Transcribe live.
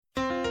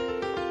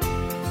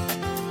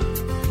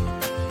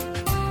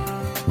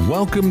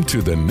Welcome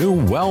to the new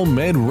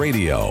WellMed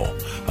Radio,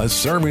 a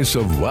service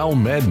of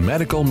WellMed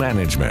Medical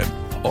Management.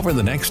 Over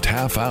the next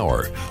half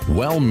hour,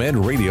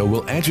 WellMed Radio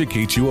will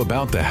educate you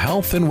about the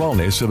health and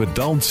wellness of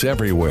adults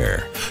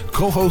everywhere.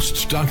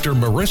 Co-hosts Dr.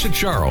 Marissa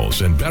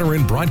Charles and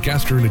veteran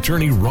broadcaster and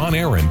attorney Ron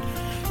Aaron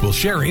will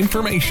share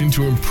information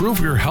to improve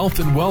your health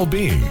and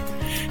well-being.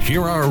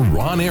 Here are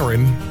Ron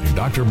Aaron and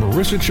Dr.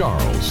 Marissa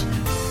Charles.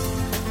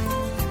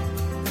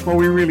 Well,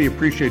 we really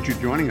appreciate you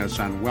joining us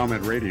on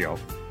WellMed Radio.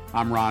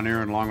 I'm Ron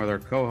Aaron, along with our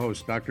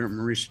co-host, Dr.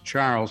 Marissa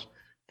Charles.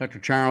 Dr.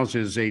 Charles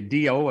is a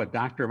DO, a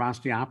doctor of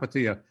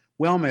osteopathy, a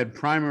WellMed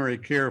primary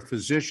care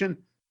physician,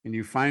 and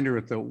you find her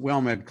at the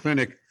WellMed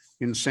Clinic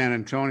in San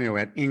Antonio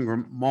at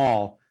Ingram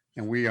Mall.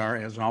 And we are,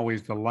 as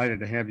always,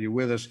 delighted to have you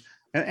with us.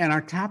 And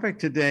our topic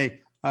today,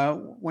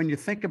 when you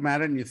think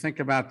about it and you think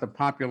about the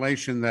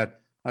population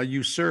that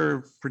you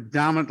serve,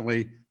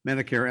 predominantly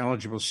Medicare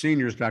eligible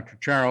seniors, Dr.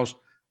 Charles,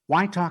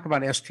 why talk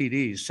about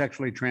STDs,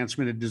 sexually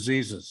transmitted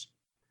diseases?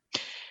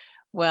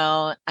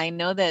 Well, I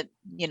know that,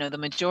 the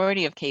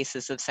majority of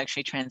cases of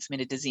sexually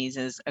transmitted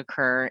diseases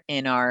occur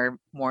in our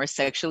more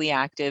sexually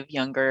active,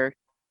 younger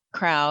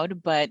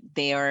crowd, but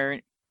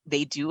they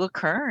do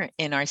occur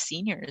in our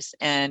seniors.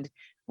 And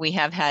we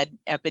have had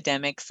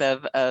epidemics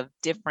of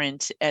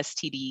different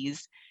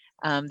STDs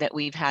that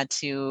we've had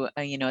to,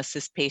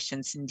 assist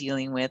patients in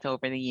dealing with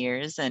over the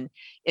years. And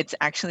it's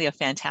actually a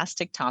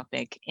fantastic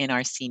topic in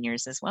our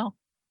seniors as well.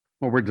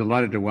 Well, we're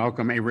delighted to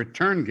welcome a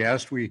return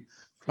guest. We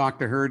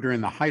talked to her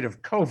during the height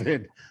of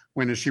COVID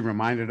when, as she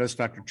reminded us,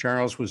 Dr.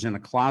 Charles was in a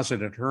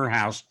closet at her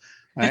house,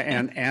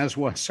 and as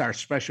was our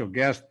special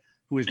guest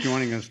who is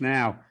joining us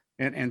now.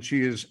 And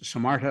she is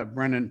Samartha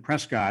Brennan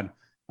Prescott.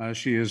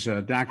 She is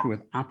a doctor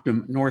with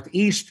Optum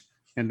Northeast,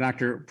 and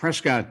Dr.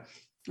 Prescott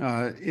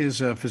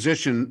is a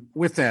physician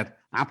with that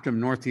Optum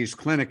Northeast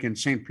Clinic in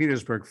St.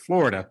 Petersburg,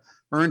 Florida,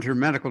 earned her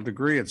medical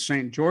degree at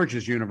St.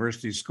 George's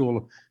University School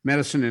of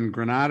Medicine in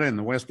Granada in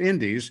the West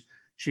Indies.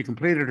 She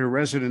completed her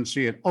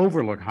residency at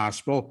Overlook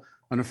Hospital,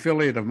 an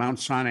affiliate of Mount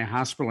Sinai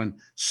Hospital in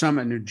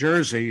Summit, New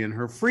Jersey. In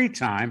her free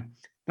time,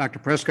 Dr.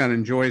 Prescott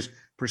enjoys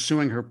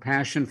pursuing her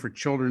passion for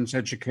children's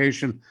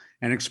education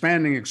and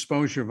expanding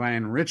exposure via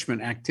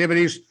enrichment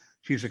activities.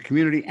 She's a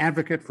community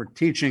advocate for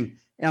teaching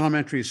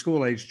elementary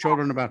school-age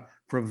children about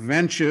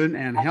prevention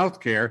and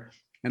healthcare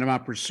and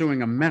about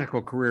pursuing a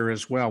medical career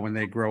as well when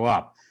they grow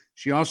up.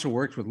 She also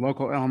works with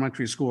local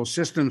elementary school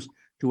systems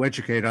to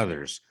educate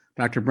others.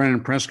 Dr.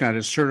 Brennan Prescott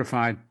is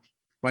certified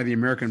by the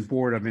American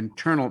Board of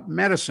Internal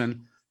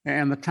Medicine.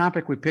 And the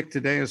topic we picked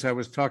today, as I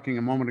was talking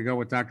a moment ago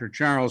with Dr.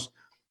 Charles,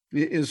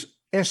 is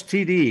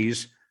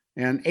STDs.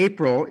 And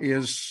April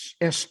is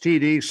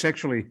STD,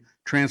 Sexually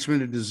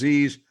Transmitted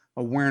Disease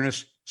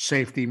Awareness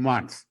Safety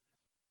Month.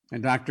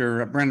 And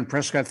Dr. Brennan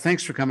Prescott,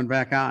 thanks for coming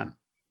back on.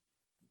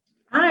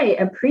 I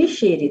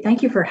appreciate it.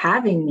 Thank you for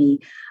having me.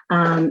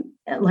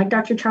 Like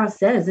Dr. Charles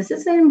says, this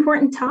is an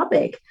important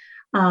topic.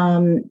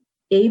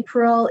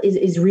 April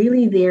is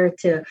really there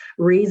to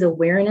raise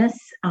awareness,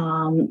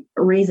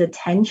 raise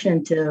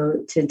attention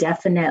to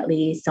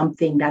definitely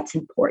something that's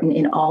important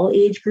in all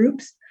age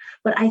groups.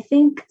 But I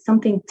think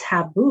something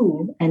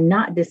taboo and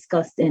not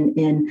discussed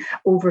in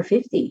over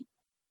 50.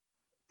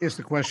 Is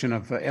the question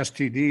of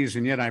STDs.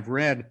 And yet I've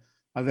read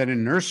that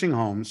in nursing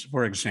homes,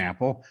 for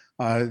example,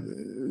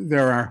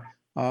 there are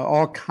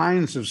all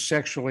kinds of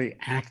sexually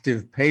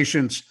active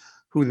patients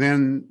who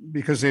then,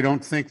 because they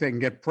don't think they can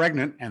get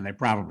pregnant, and they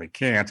probably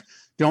can't,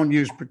 don't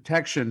use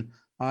protection,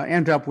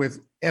 end up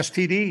with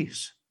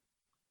STDs.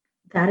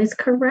 That is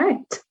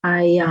correct.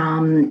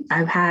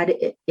 I've had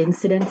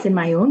incidents in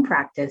my own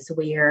practice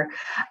where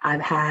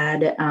I've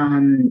had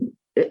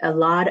a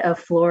lot of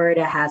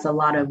Florida has a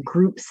lot of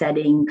group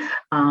setting,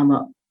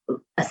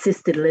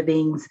 assisted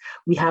livings.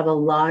 We have a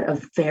lot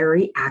of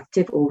very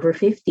active over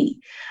 50.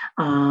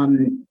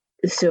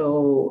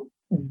 So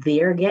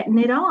they're getting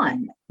it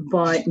on,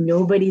 but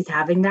nobody's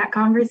having that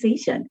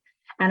conversation.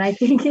 And I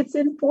think it's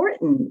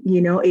important,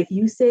 if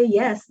you say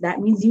yes,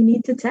 that means you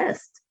need to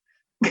test.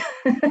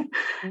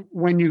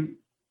 When you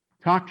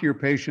talk to your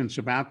patients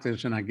about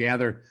this, and I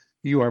gather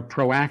you are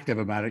proactive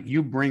about it,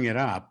 you bring it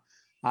up.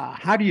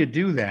 How do you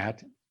do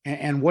that?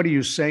 And what do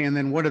you say? And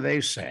then what do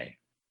they say?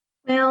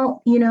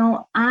 Well,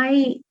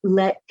 I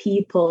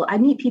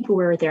meet people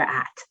where they're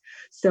at.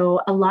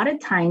 So a lot of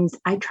times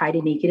I try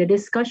to make it a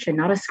discussion,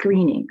 not a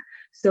screening.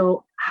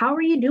 So how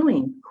are you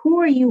doing?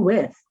 Who are you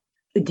with?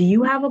 Do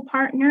you have a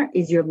partner?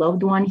 Is your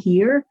loved one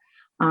here?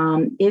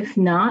 If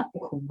not,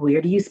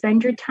 where do you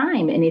spend your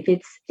time? And if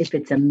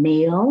it's a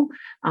male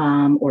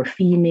or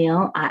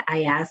female,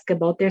 I ask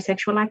about their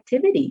sexual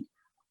activity.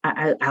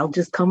 I'll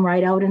just come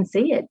right out and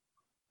say it.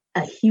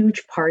 A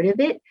huge part of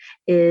it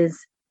is,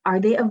 are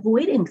they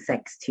avoiding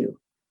sex too?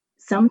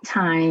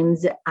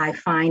 Sometimes I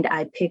find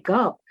I pick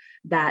up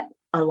that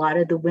a lot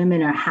of the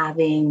women are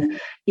having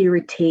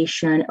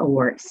irritation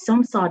or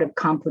some sort of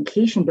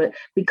complication, but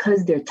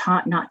because they're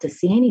taught not to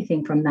say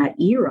anything from that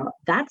era,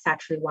 that's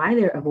actually why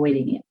they're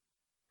avoiding it.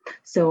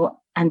 So,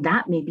 and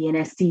that may be an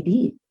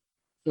STD.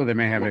 So they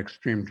may have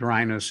extreme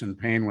dryness and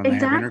pain when they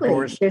have Exactly.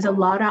 intercourse. There's a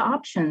lot of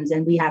options,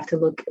 and we have to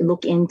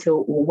look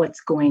into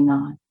what's going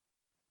on. And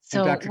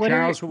So Dr.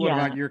 Charles, what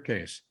about your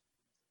case?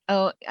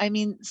 Oh, I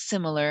mean,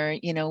 similar,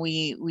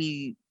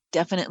 we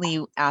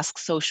definitely ask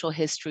social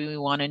history. We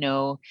want to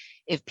know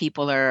if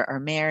people are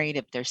married,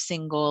 if they're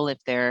single,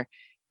 if they're,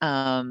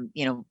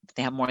 if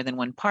they have more than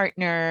one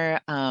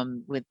partner,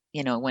 with,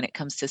 when it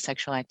comes to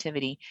sexual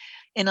activity.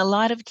 In a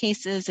lot of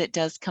cases, it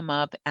does come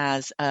up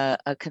as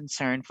a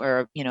concern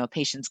for,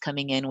 patients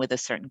coming in with a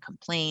certain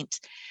complaint,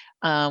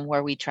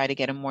 where we try to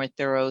get a more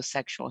thorough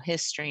sexual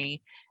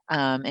history,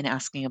 and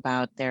asking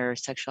about their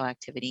sexual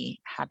activity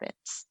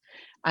habits.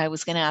 I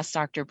was going to ask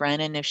Dr.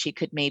 Brennan if she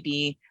could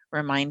maybe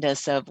remind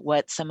us of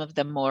what some of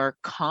the more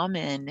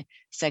common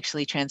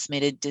sexually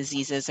transmitted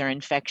diseases or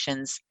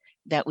infections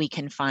that we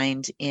can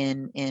find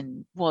in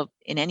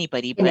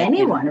anybody. In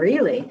anyone,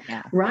 really.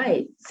 Yeah.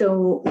 Right.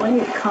 So when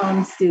it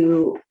comes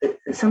to,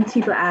 some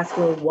people ask,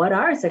 well, what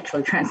are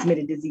sexually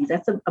transmitted disease?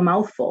 That's a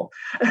mouthful.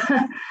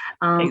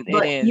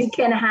 But you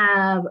can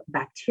have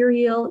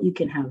bacterial, you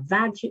can have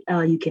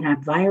you can have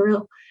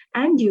viral,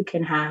 and you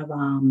can have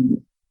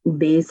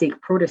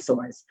basic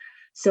protozoars.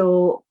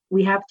 So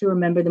we have to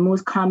remember the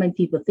most common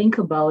people think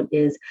about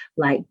is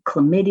like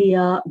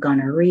chlamydia,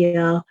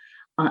 gonorrhea,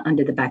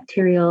 under the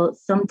bacterial.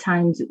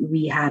 Sometimes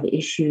we have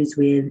issues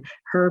with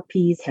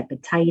herpes,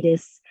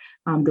 hepatitis.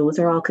 Those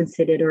are all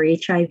considered, or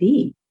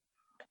HIV.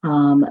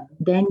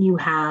 Then you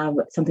have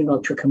something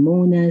called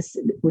trichomonas,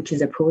 which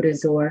is a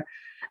protozoa.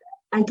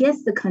 I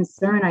guess the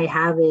concern I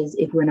have is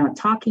if we're not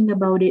talking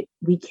about it,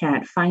 we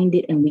can't find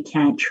it and we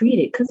can't treat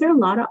it, because there are a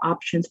lot of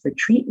options for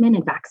treatment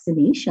and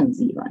vaccinations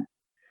even,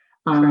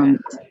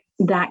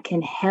 that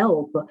can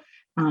help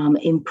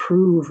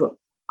improve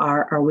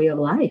our way of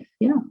life.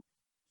 Yeah.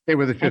 Stay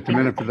with us just a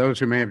minute. For those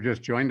who may have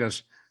just joined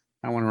us,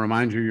 I want to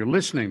remind you, you're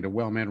listening to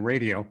WellMed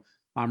Radio.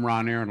 I'm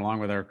Ron Aaron, along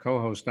with our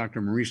co-host,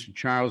 Dr. Marisa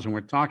Charles, and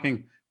we're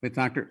talking with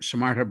Dr.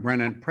 Samartha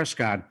Brennan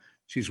Prescott.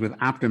 She's with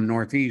Optum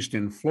Northeast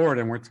in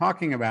Florida, and we're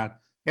talking about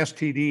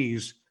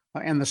STDs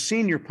and the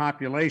senior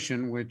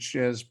population, which,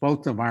 as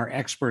both of our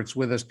experts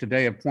with us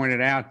today have pointed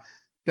out,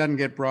 doesn't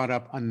get brought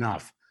up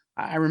enough.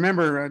 I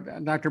remember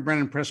Dr.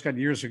 Brennan Prescott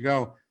years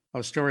ago,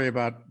 a story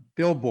about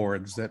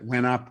billboards that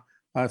went up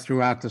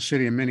throughout the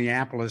city of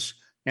Minneapolis,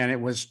 and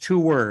it was 2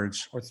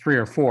 words, or 3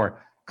 or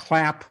 4.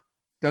 Clap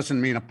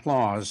doesn't mean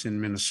applause in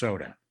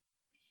Minnesota.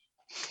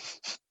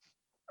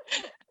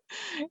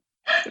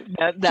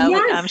 Yes,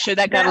 I'm sure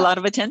that got a lot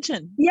of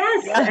attention.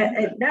 Yes,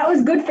 yeah. That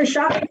was good for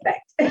shock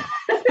effect.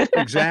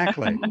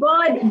 Exactly.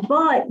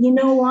 But you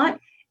know what?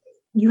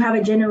 You have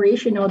a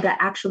generation now that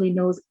actually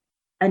knows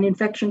an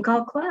infection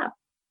called clap.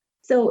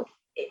 So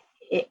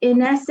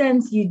in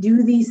essence, you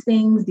do these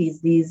things,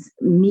 these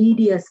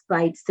media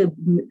spikes to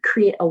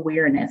create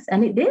awareness.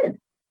 And it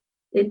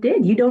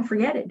did. You don't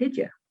forget it, did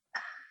you?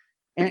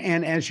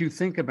 And as you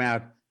think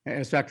about,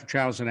 as Dr.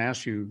 Charles had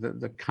asked you,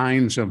 the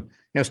kinds of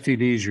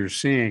STDs you're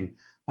seeing,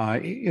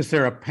 is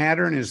there a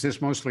pattern? Is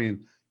this mostly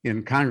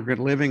in congregate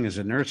living? Is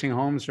it nursing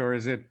homes, or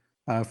is it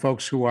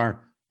folks who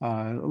are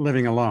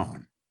living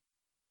alone?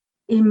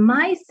 In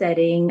my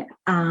setting,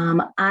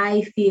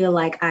 I feel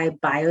like I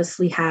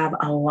biasly have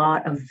a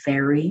lot of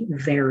very,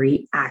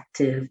 very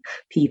active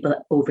people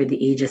over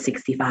the age of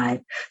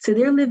 65. So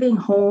they're living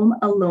home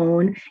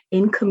alone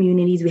in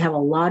communities. We have a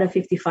lot of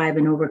 55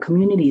 and over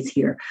communities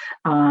here.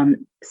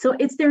 So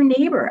it's their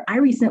neighbor. I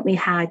recently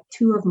had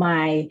 2 of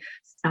my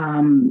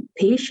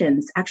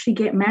patients actually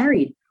get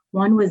married.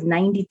 One was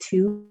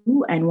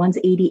 92 and one's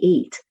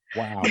 88.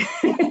 Wow.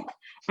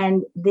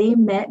 And they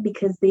met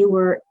because they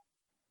were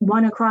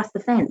one across the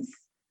fence.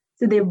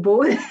 So they're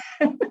both,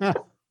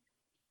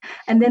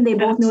 and then they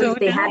both noticed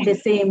they had the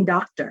same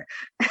doctor.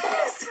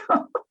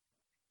 So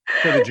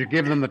did you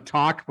give them the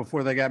talk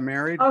before they got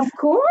married? Of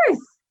course.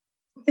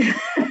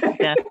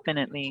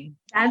 Definitely.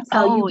 That's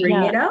how you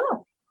bring it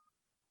up.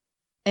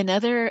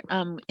 Another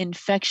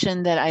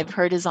infection that I've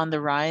heard is on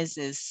the rise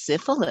is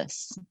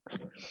syphilis.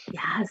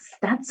 Yes,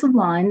 that's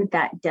one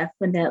that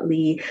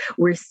definitely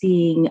we're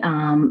seeing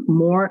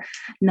more.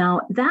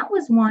 Now, that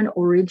was one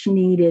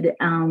originated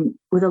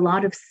with a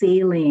lot of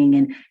sailing,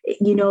 and,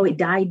 it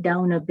died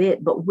down a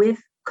bit, but with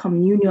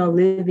communal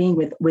living,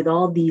 with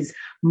all these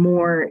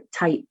more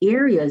tight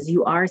areas,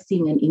 you are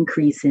seeing an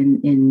increase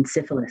in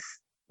syphilis.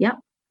 Yep,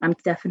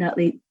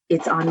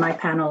 it's on my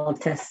panel of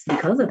tests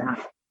because of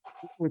that.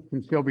 Which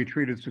can still be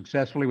treated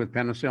successfully with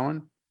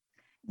penicillin?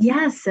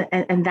 Yes,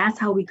 and that's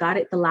how we got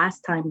it the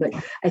last time. But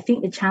I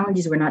think the challenge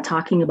is we're not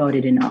talking about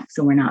it enough,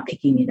 so we're not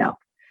picking it up.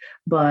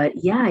 But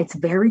yeah, it's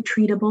very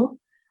treatable,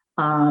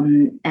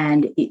 and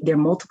there are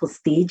multiple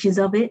stages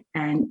of it.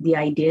 And the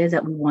idea is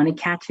that we want to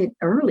catch it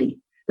early.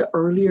 The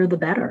earlier, the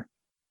better.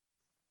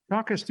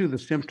 Talk us through the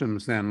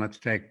symptoms then. Let's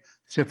take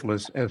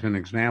syphilis as an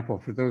example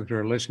for those who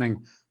are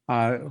listening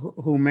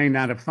who may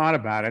not have thought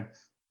about it.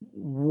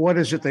 What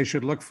is it they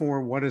should look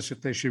for? What is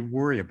it they should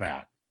worry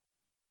about?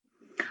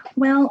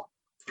 Well,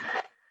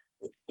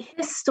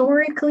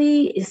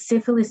 Historically,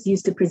 syphilis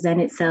used to present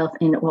itself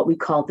in what we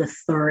call the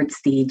third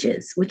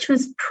stages, which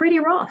was pretty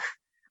rough.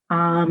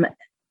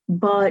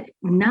 But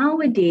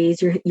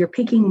nowadays, you're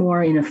picking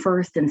more in a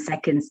first and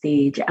second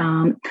stage.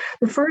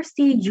 The first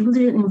stage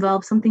usually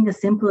involves something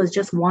as simple as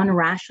just one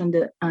rash on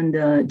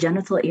the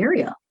genital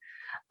area.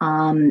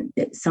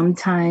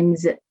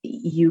 Sometimes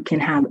you can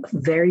have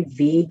very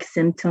vague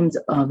symptoms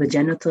of a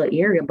genital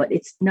area, but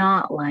it's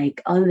not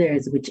like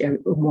others which are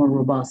more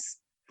robust.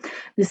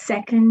 The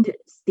second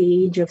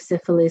stage of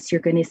syphilis,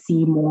 you're going to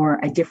see more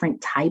a different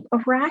type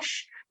of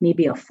rash,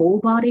 maybe a full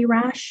body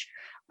rash.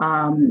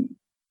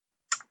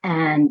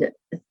 And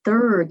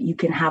third, you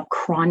can have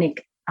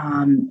chronic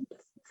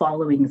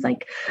followings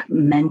like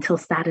mental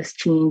status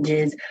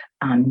changes,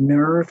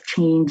 nerve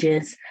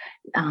changes.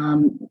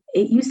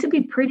 It used to be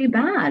pretty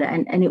bad,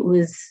 and it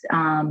was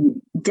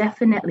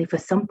definitely for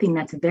something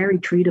that's very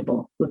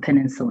treatable with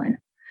penicillin.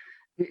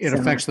 It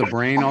affects the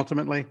brain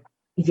ultimately?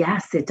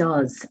 Yes, it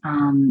does.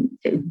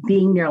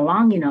 Being there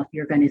long enough,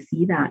 you're going to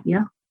see that,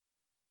 yeah.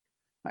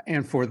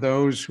 And for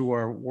those who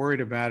are worried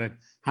about it,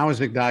 how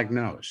is it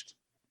diagnosed?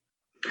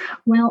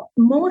 Well,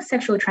 most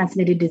sexually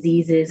transmitted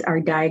diseases are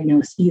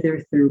diagnosed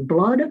either through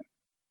blood,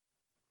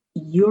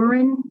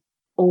 urine,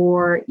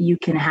 or you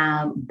can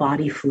have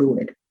body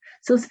fluid.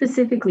 So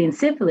specifically in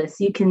syphilis,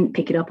 you can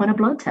pick it up on a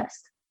blood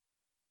test.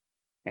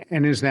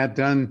 And is that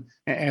done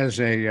as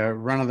a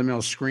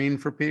run-of-the-mill screen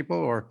for people,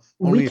 or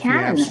only if you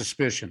have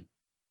suspicion?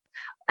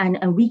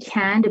 And we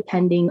can,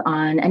 depending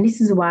on, and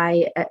this is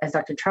why, as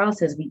Dr. Charles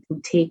says, we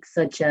take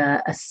such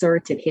a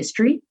assertive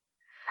history,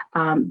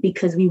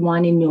 because we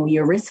want to know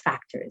your risk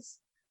factors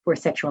for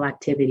sexual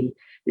activity.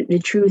 The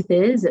truth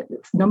is,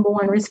 number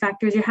one risk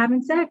factor is you're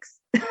having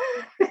sex.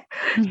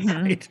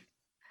 Right.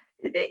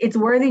 It's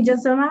worthy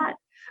just of that.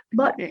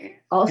 But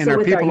also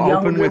with our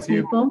younger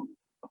people.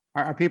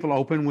 Are people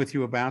open with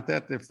you about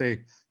that?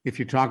 If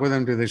you talk with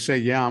them, do they say,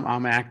 yeah,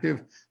 I'm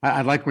active?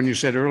 I like when you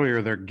said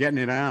earlier, they're getting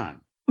it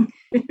on.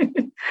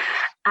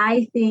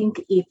 I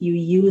think if you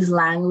use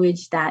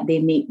language that they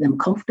make them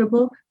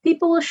comfortable,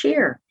 people will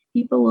share.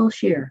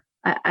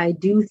 I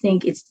do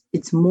think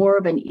it's more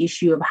of an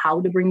issue of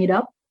how to bring it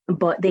up,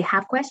 but they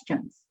have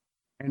questions.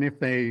 And if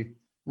they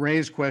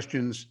raise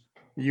questions,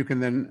 you can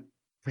then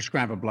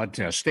prescribe a blood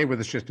test. Stay with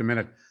us just a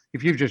minute.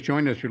 If you've just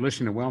joined us, you're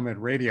listening to WellMed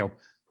Radio.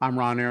 I'm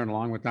Ron Aaron,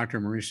 along with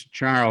Dr. Marisa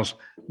Charles.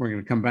 We're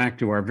going to come back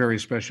to our very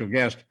special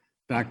guest,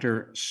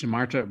 Dr.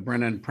 Samartha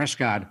Brennan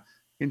Prescott,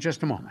 in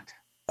just a moment.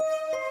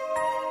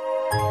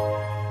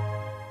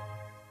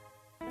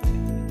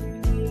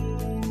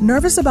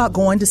 Nervous about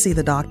going to see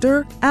the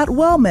doctor? At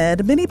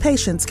WellMed, many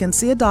patients can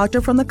see a doctor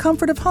from the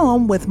comfort of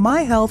home with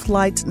My Health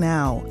Light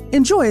Now.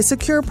 Enjoy a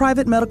secure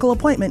private medical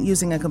appointment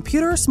using a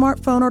computer,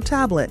 smartphone, or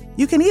tablet.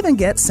 You can even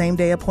get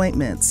same-day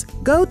appointments.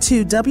 Go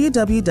to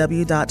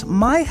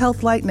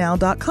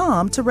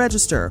www.myhealthlightnow.com to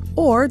register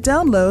or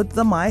download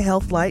the My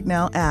Health Light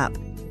Now app.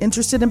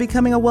 Interested in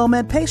becoming a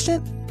WellMed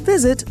patient?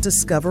 Visit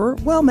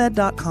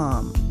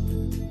discoverwellmed.com.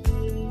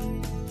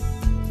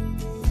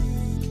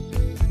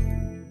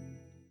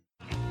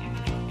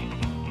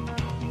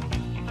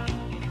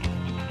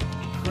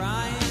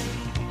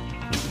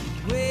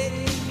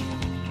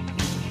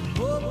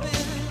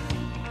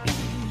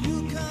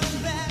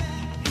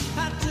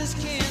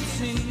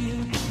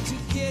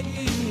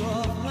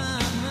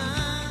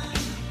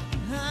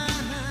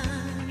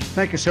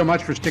 Thank you so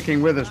much for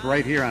sticking with us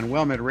right here on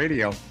WellMed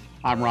Radio.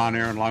 I'm Ron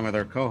Aaron, along with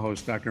our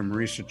co-host, Dr.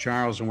 Marisa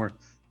Charles, and we're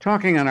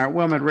talking on our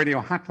WellMed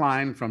Radio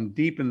hotline from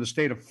deep in the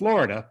state of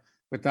Florida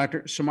with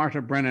Dr.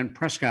 Samartha Brennan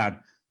Prescott.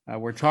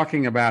 We're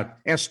talking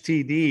about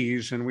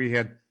STDs, and we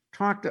had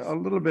talked a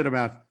little bit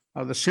about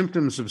the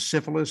symptoms of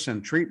syphilis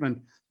and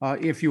treatment.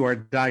 If you are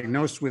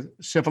diagnosed with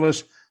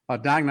syphilis, a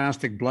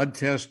diagnostic blood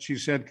test, she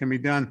said, can be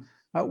done.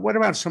 What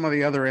about some of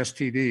the other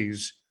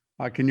STDs?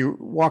 Can you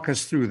walk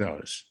us through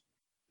those?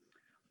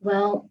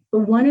 Well,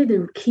 one of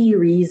the key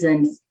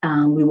reasons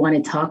we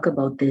want to talk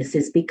about this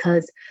is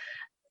because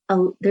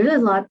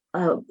there's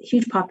a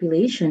huge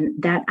population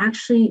that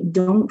actually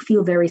don't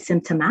feel very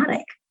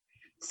symptomatic.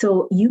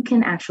 So you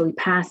can actually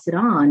pass it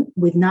on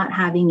with not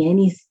having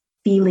any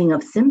feeling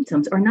of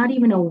symptoms or not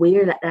even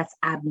aware that that's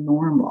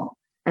abnormal.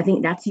 I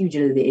think that's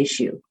usually the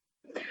issue.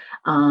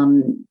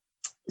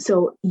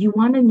 So you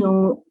want to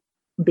know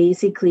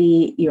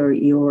basically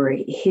your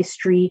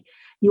history.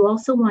 You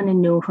also want to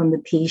know from the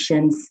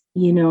patients,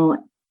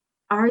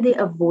 are they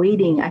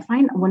avoiding? I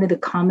find one of the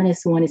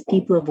commonest one is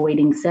people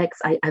avoiding sex.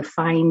 I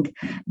find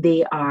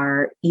they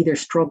are either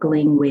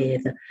struggling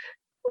with,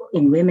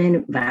 in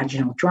women,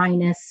 vaginal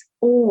dryness,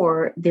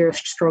 or they're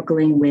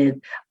struggling with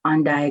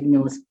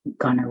undiagnosed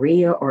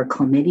gonorrhea or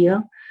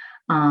chlamydia.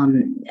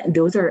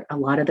 Those are a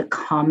lot of the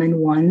common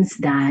ones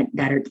that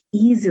are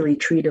easily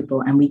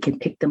treatable, and we can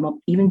pick them up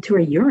even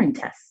through a urine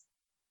test.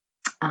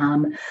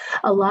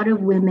 A lot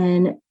of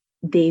women,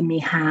 they may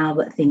have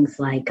things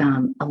like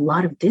a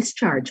lot of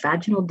discharge,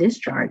 vaginal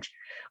discharge,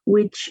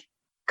 which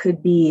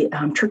could be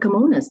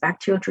trichomonas,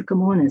 bacterial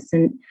trichomonas,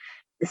 and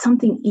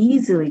something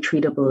easily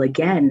treatable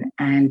again.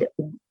 And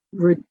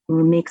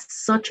makes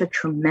such a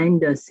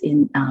tremendous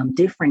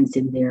difference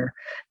in their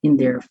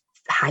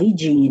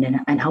hygiene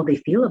and how they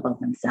feel about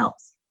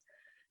themselves.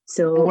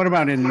 So what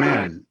about in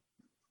men?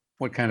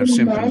 What kind of in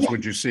symptoms men,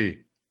 would you see?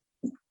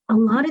 a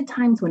lot of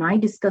times when I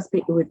discuss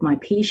it with my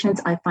patients,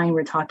 I find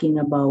we're talking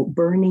about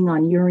burning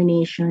on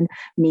urination,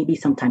 maybe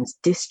sometimes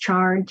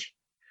discharge,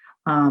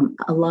 a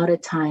lot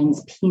of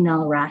times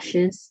penile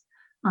rashes.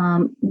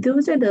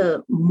 Those are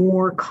the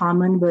more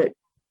common but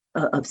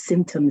of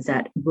symptoms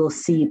that we'll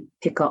see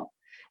pick up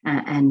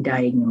and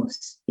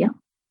diagnose. Yeah.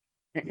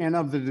 And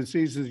of the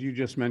diseases you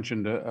just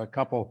mentioned, a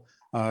couple,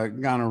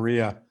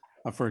 gonorrhea,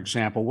 for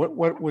example,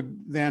 what would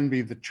then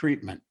be the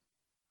treatment?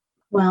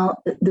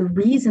 Well, the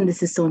reason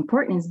this is so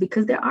important is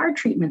because there are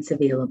treatments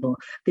available.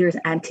 There's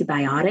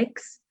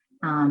antibiotics,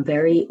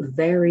 very,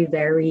 very,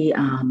 very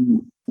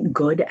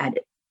good at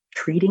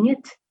treating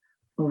it,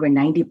 over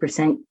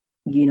 90%,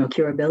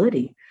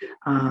 curability.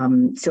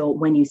 So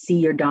when you see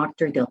your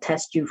doctor, they'll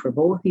test you for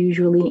both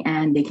usually,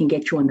 and they can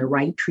get you on the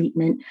right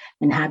treatment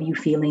and have you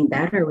feeling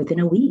better within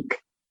a week.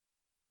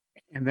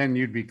 And then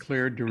you'd be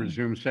cleared to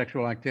resume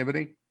sexual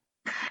activity?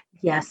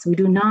 Yes, we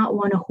do not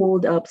want to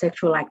hold up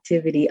sexual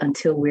activity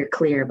until we're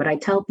clear. But I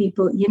tell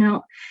people,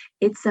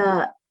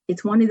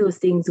 it's one of those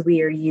things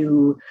where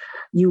you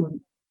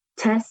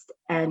test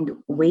and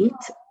wait.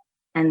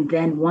 And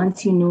then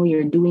once you know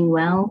you're doing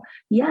well,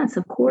 yes,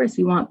 of course,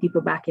 we want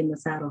people back in the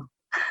saddle.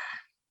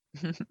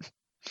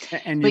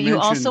 But you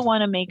also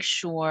want to make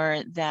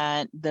sure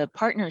that the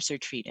partners are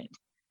treated.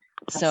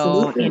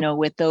 Absolutely. So,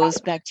 with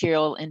those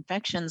bacterial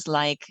infections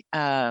like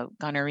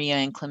gonorrhea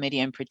and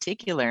chlamydia in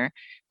particular,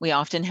 we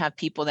often have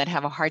people that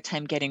have a hard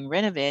time getting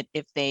rid of it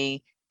if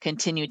they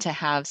continue to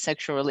have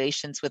sexual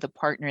relations with a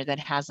partner that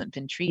hasn't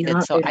been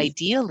treated. So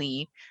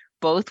ideally,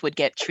 both would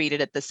get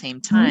treated at the same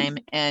time.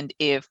 Mm-hmm. And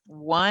if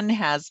one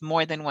has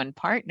more than one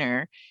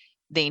partner,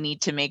 they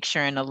need to make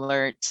sure and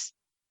alert,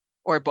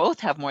 or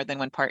both have more than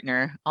one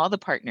partner, all the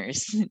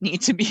partners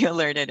need to be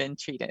alerted and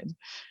treated.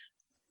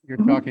 You're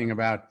talking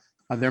about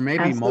there may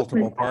be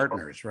multiple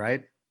partners,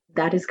 right?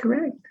 That is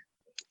correct.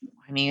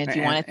 I mean, if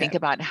you want to think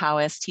about how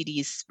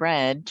STDs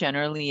spread,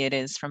 generally it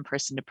is from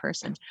person to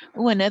person.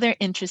 Oh, another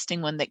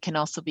interesting one that can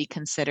also be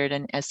considered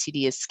an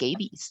STD is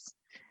scabies.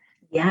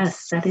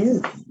 Yes, that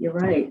is. You're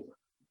right.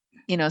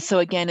 So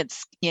again,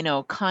 it's,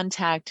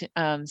 contact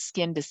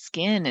skin to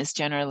skin is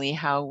generally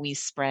how we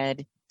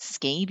spread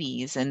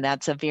scabies. And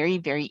that's a very,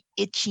 very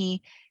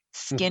itchy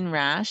skin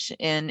rash.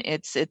 And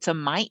it's a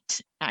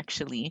mite,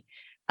 actually.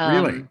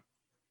 Really?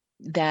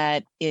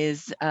 That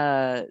is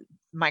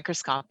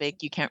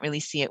microscopic. You can't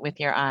really see it with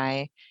your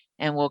eye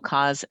and will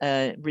cause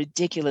a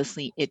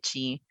ridiculously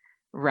itchy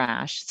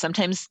rash.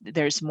 Sometimes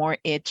there's more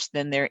itch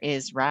than there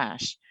is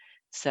rash.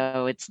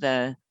 So it's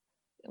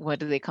what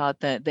do they call it?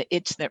 The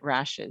itch that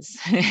rashes.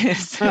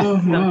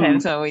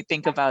 Sometimes when we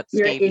think about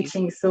scabies. You're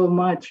itching so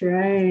much,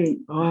 right?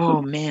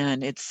 Oh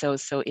man, it's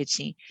so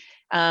itchy.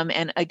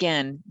 And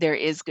again, there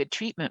is good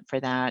treatment for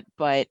that,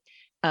 but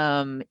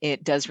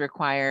it does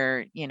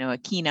require, a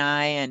keen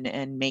eye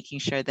and making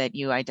sure that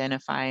you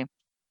identify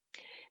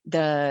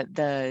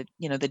the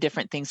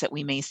different things that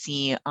we may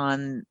see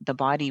on the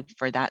body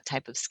for that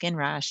type of skin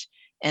rash.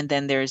 And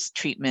then there's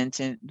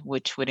treatment,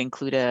 which would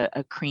include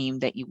a cream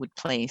that you would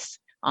place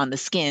on the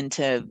skin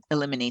to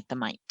eliminate the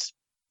mite.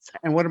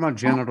 And what about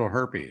genital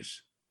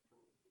herpes?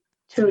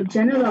 So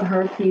genital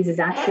herpes is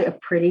actually a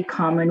pretty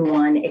common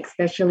one,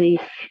 especially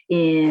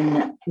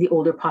in the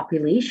older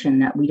population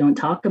that we don't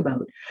talk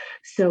about.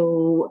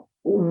 So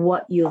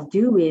what you'll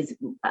do is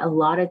a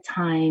lot of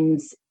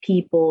times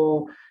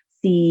people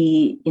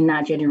see in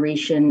that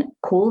generation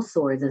cold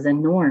sores as a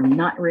norm,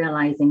 not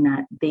realizing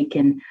that they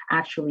can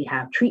actually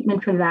have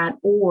treatment for that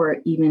or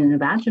even in the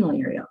vaginal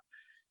area.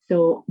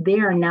 So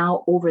there are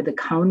now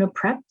over-the-counter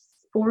preps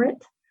for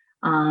it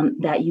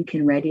that you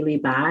can readily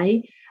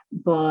buy.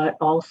 But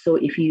also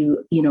if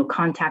you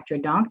contact your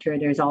doctor,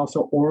 there's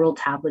also oral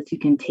tablets you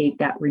can take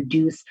that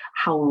reduce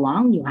how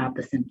long you have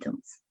the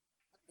symptoms.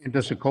 And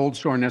does a cold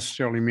sore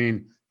necessarily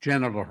mean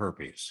genital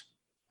herpes?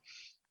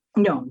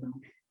 No.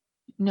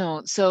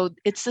 So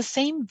it's the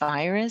same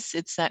virus.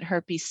 It's that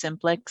herpes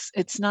simplex.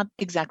 It's not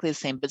exactly the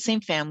same, but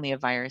same family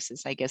of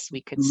viruses, I guess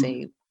we could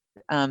say.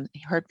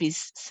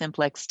 Herpes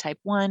simplex type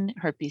 1,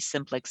 herpes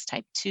simplex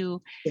type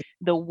 2.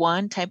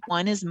 The type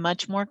 1 is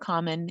much more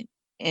common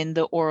in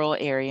the oral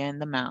area in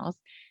the mouth.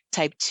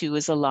 Type 2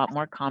 is a lot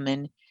more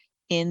common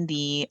in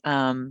the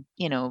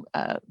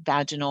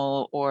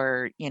vaginal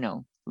or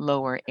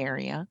lower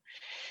area.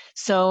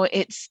 So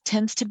it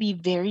tends to be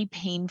very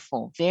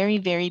painful, very,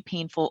 very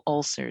painful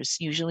ulcers,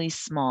 usually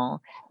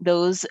small.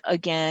 Those,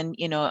 again,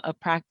 a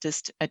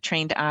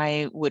trained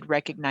eye would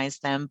recognize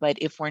them, but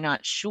if we're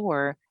not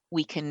sure,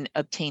 we can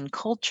obtain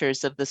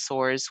cultures of the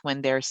sores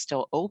when they're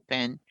still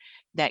open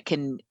that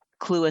can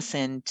clue us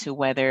in to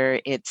whether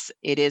it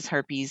is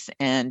herpes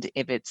and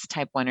if it's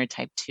type 1 or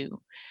type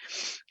 2.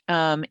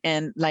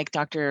 And like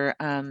Dr.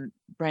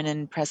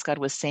 Brennan Prescott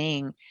was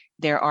saying,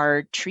 there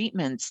are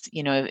treatments,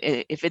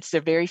 if it's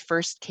their very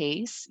first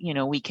case,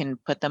 we can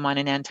put them on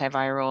an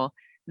antiviral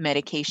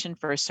medication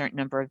for a certain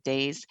number of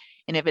days.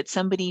 And if it's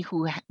somebody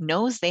who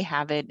knows they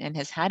have it and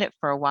has had it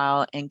for a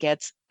while and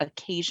gets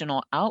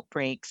occasional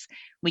outbreaks,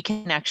 we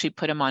can actually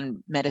put them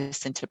on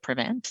medicine to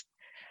prevent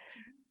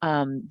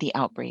the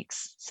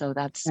outbreaks. So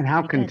that's And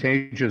how pretty good.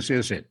 contagious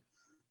is it,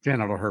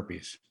 genital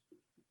herpes?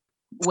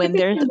 When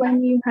there's Typically,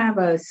 when you have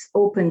a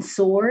open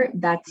sore,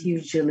 that's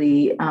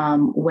usually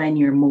when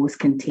you're most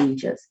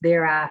contagious.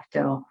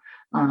 Thereafter,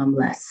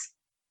 less.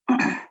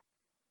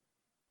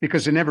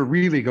 Because it never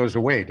really goes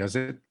away, does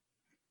it?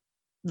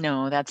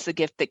 no, that's the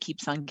gift that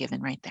keeps on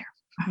giving right there.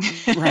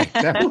 Right.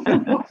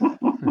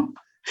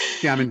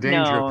 Yeah, I'm in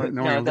danger of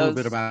knowing a little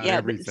bit about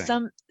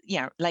everything.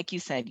 Like you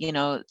said,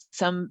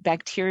 some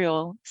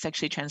bacterial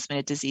sexually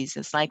transmitted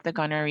diseases like the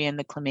gonorrhea and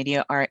the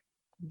chlamydia are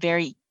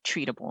very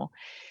treatable.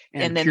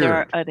 And then there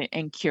are other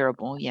and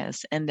curable,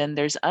 yes. And then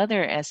there's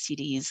other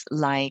STDs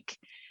like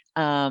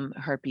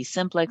herpes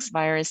simplex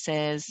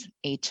viruses,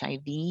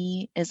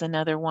 HIV is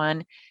another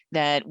one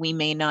that we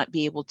may not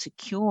be able to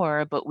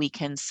cure, but we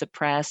can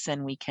suppress,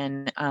 and we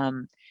can,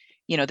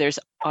 there's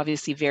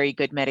obviously very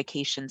good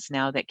medications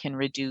now that can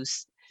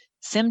reduce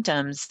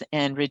symptoms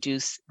and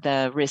reduce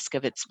the risk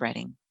of it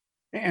spreading.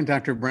 And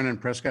Dr. Brennan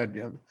Prescott,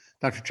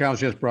 Dr.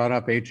 Childs just brought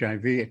up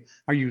HIV.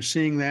 Are you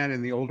seeing that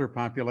in the older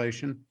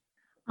population?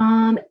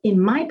 In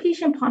my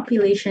patient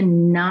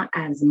population, not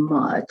as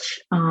much,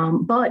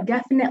 but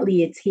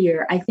definitely it's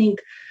here. I think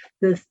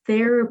the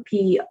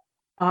therapy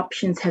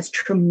options has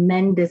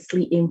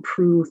tremendously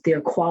improved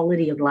their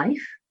quality of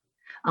life.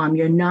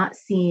 You're not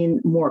seeing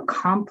more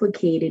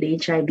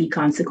complicated HIV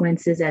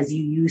consequences as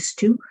you used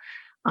to.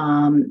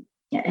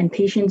 And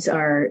patients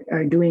are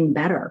doing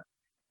better,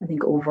 I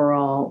think,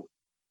 overall.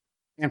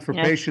 And for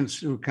patients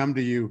who come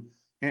to you,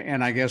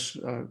 and I guess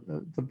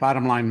the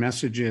bottom line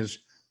message is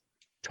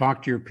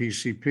talk to your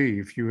PCP.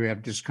 If you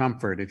have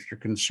discomfort, if you're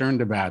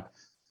concerned about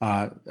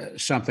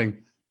something,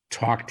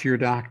 talk to your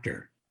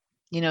doctor.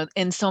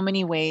 In so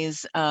many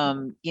ways,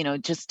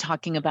 just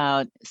talking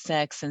about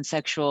sex and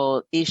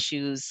sexual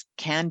issues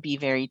can be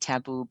very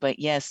taboo, but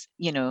yes,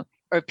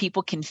 or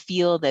people can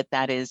feel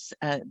that is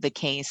the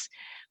case,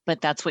 but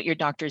that's what your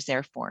doctor's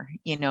there for,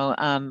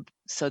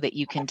 so that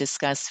you can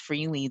discuss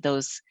freely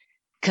those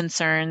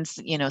concerns,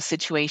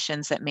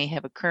 situations that may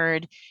have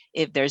occurred.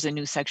 If there's a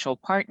new sexual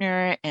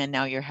partner and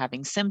now you're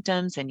having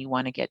symptoms and you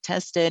want to get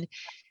tested.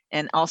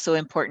 And also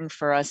important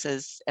for us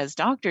as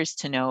doctors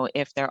to know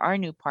if there are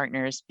new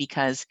partners,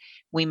 because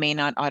we may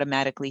not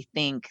automatically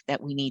think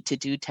that we need to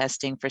do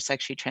testing for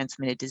sexually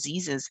transmitted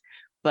diseases.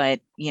 But,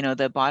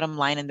 the bottom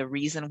line and the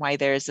reason why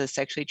there's a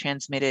sexually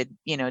transmitted,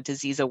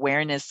 disease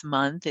awareness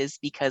month is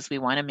because we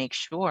want to make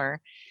sure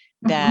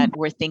that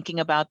we're thinking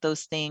about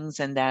those things,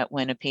 and that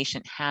when a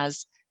patient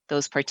has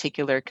those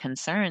particular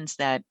concerns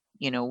that,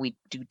 we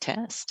do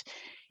test.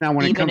 Now,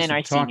 when even it comes in to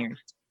our seniors.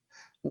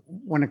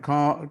 When it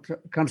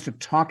comes to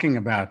talking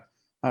about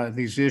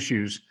these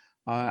issues,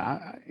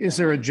 is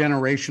there a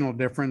generational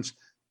difference?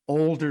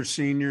 Older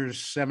seniors,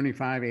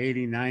 75,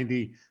 80,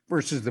 90,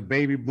 versus the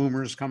baby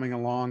boomers coming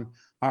along?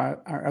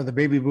 Are the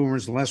baby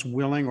boomers less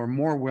willing or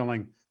more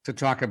willing to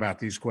talk about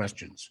these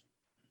questions?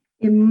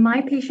 In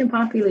my patient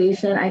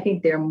population, I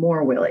think they're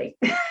more willing.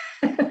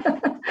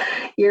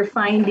 You're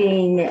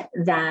finding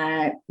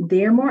that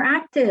they're more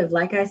active.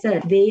 Like I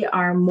said, they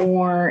are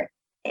more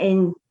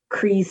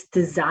increased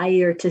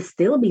desire to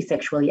still be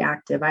sexually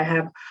active. I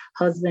have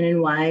husband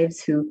and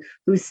wives who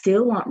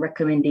still want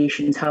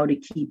recommendations how to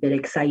keep it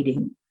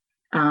exciting.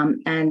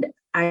 And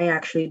I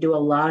actually do a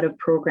lot of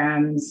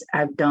programs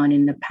I've done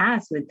in the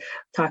past with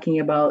talking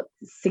about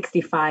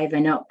 65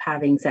 and up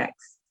having sex,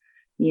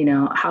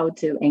 how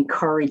to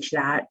encourage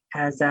that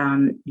as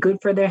good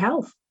for their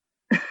health.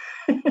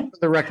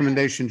 The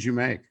recommendations you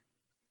make.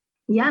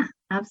 Yeah,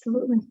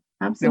 absolutely.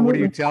 Now, what do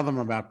you tell them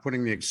about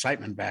putting the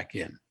excitement back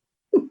in?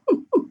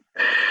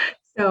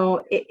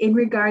 So in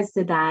regards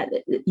to that,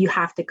 you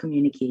have to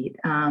communicate.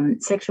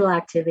 Sexual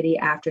activity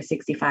after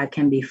 65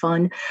 can be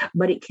fun,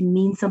 but it can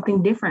mean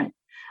something different.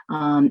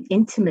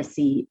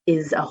 Intimacy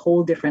is a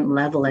whole different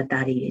level at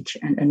that age,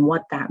 and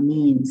what that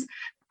means.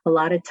 A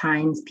lot of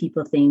times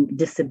people think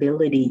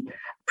disability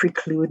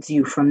precludes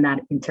you from that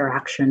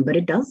interaction, but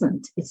it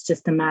doesn't. It's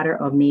just a matter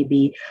of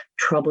maybe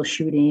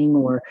troubleshooting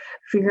or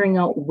figuring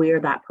out where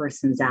that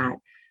person's at.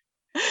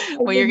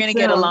 Well, you're going to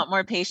get a lot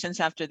more patients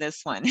after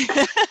this one.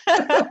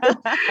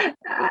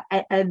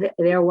 And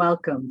they're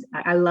welcomed.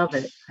 I love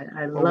it.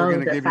 I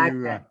love the fact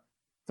that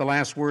the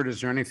last word.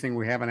 Is there anything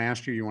we haven't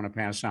asked you want to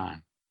pass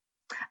on?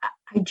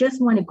 I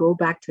just want to go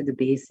back to the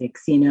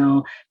basics.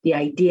 The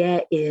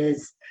idea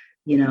is,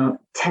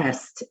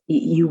 test.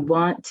 You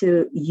want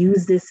to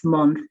use this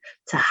month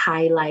to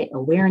highlight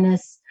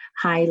awareness,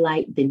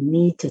 highlight the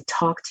need to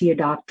talk to your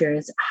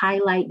doctors,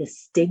 highlight the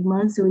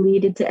stigmas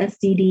related to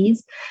STDs,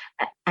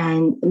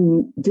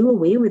 and do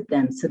away with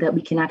them so that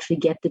we can actually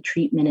get the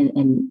treatment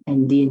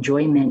and the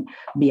enjoyment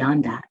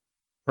beyond that.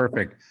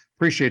 Perfect.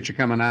 Appreciate you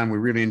coming on. We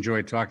really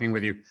enjoyed talking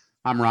with you.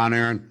 I'm Ron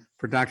Aaron.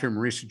 For Dr.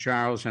 Marisa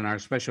Charles and our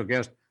special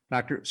guest,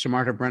 Dr.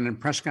 Samartha Brennan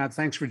Prescott,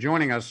 thanks for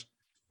joining us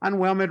on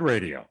WellMed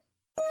Radio.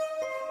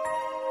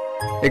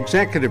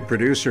 Executive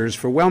producers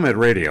for WellMed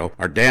Radio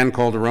are Dan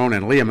Calderon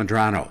and Leah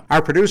Medrano.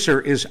 Our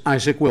producer is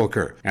Isaac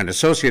Wilker, and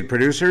associate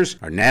producers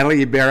are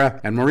Natalie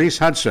Ibarra and Maurice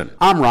Hudson.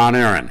 I'm Ron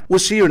Aaron. We'll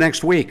see you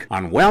next week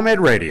on WellMed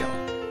Radio.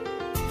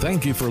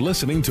 Thank you for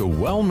listening to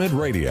WellMed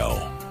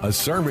Radio, a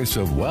service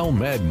of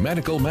WellMed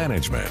Medical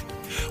Management.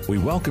 We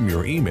welcome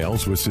your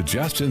emails with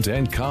suggestions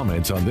and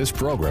comments on this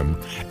program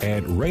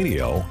at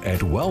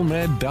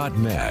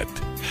radio@wellmed.net.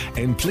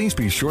 And please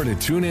be sure to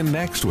tune in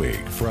next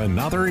week for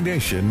another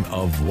edition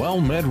of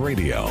WellMed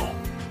Radio.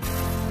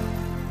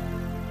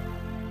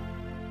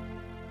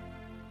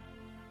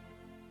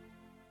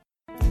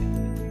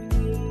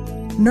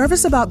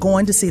 Nervous about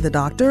going to see the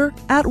doctor?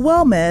 At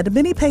WellMed,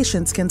 many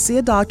patients can see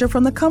a doctor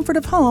from the comfort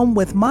of home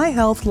with My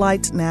Health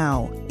Light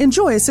Now.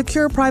 Enjoy a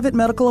secure private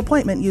medical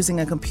appointment using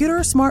a computer,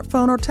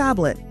 smartphone, or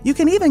tablet. You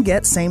can even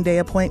get same-day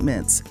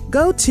appointments.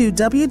 Go to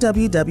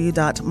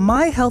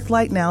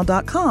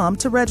www.myhealthlightnow.com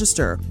to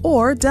register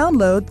or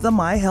download the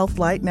My Health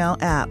Light Now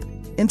app.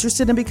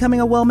 Interested in becoming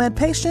a WellMed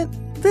patient?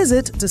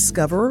 Visit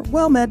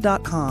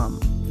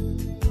discoverwellmed.com.